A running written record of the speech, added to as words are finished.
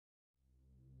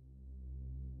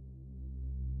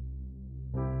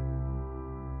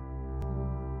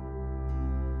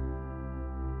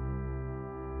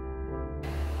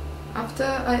After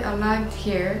I arrived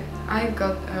here, I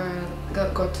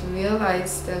got to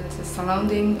realize that the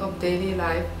surrounding of daily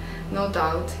life, no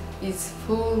doubt, is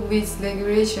full with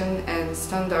regulation and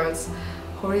standards,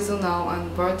 horizontal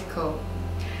and vertical.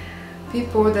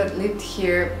 People that lived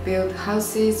here built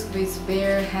houses with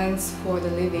bare hands for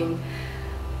the living,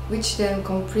 which then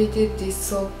completed this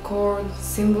so-called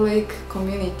symbolic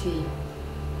community.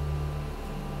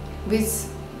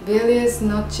 With various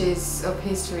notches of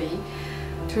history,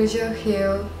 Treasure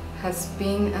Hill has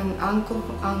been an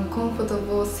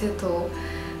uncomfortable settle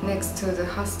next to the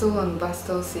hustle and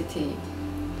bustle city.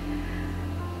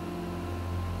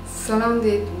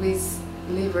 Surrounded with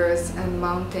rivers and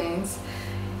mountains,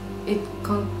 it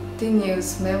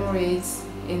continues memories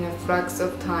in a flux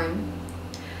of time.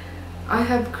 I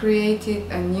have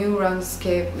created a new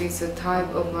landscape with a type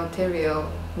of material,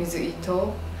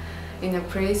 mizuito, in a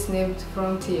place named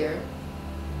Frontier.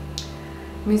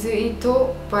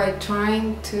 Mizuito, by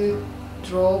trying to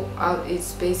draw out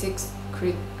its basic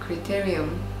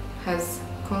criterion, has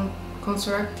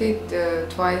constructed the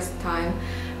twice time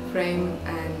frame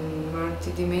and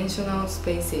multidimensional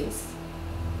spaces.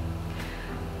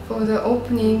 For the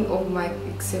opening of my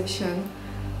exhibition,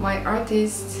 my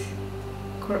artist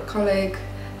colleague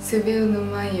Sylvie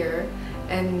Neumayer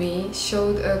and me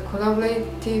showed a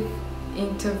collaborative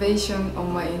intervention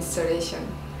on my installation.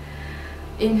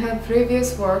 In her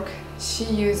previous work, she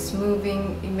used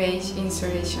moving image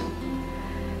installation.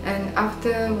 And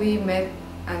after we met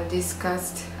and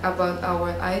discussed about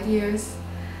our ideas,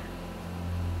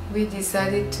 we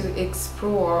decided to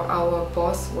explore our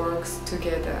both works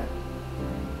together.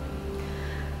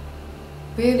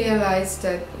 We realized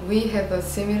that we have a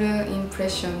similar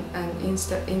impression and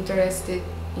interest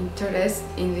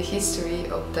in the history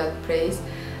of that place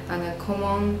and a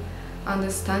common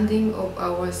understanding of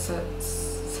our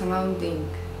surrounding.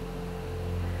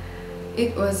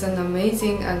 It was an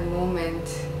amazing moment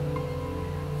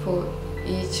for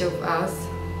each of us,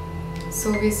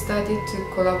 so we started to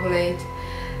collaborate,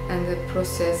 and the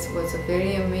process was a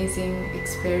very amazing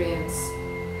experience.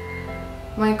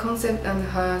 My concept and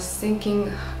her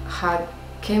thinking had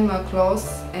came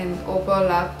across and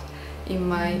overlapped in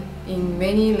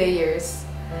many layers.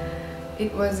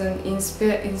 It was an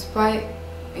inspiring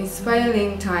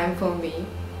time for me.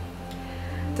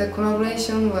 The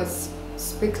collaboration was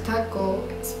spectacle,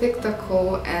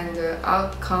 and the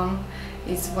outcome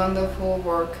is wonderful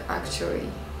work actually.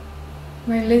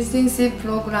 My residency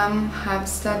program have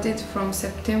started from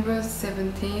September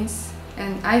 17th,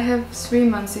 and I have 3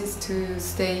 months to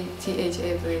stay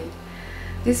THFA.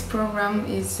 This program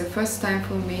is the first time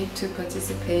for me to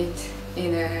participate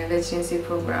in a residency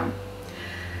program.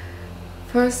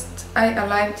 First, I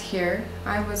arrived here,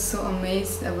 I was so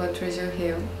amazed about Treasure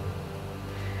Hill.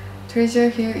 Treasure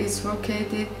Hill is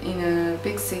located in a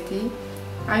big city.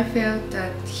 I felt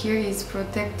that here is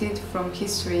protected from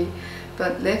history,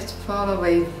 but left far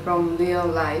away from real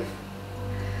life.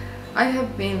 I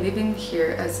have been living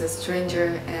here as a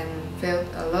stranger and felt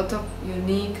a lot of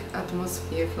unique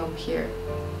atmosphere from here.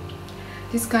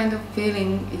 This kind of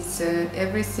feeling is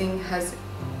everything has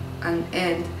an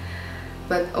end,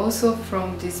 but also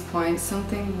from this point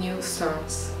something new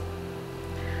starts.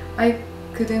 I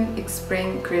couldn't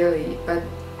explain clearly, but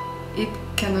it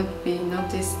cannot be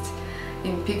noticed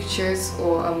in pictures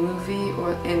or a movie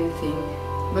or anything,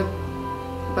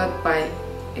 but by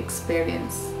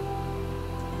experience.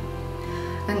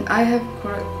 And I have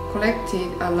collected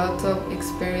a lot of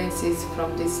experiences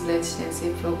from this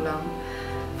residency program.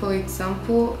 For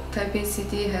example, Taipei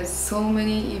City has so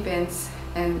many events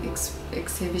and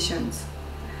exhibitions.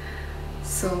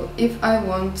 So if I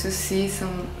want to see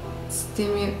some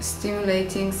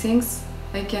stimulating things,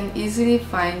 I can easily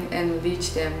find and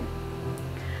reach them.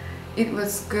 It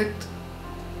was good.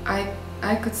 I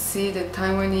could see the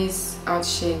Taiwanese art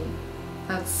scene.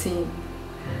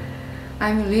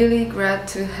 I'm really glad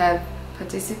to have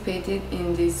participated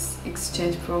in this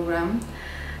exchange program,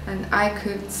 and I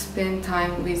could spend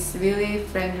time with really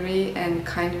friendly and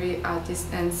kindly artists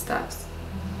and staffs.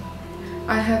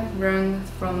 I have learned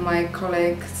from my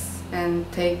colleagues and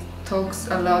talks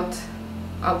a lot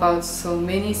about so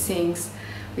many things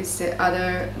with the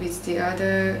other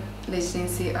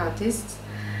residency artists.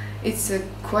 It's a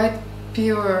quite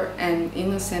pure and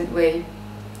innocent way.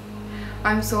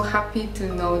 I'm so happy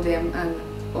to know them and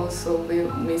also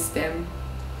will miss them.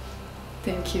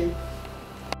 Thank you.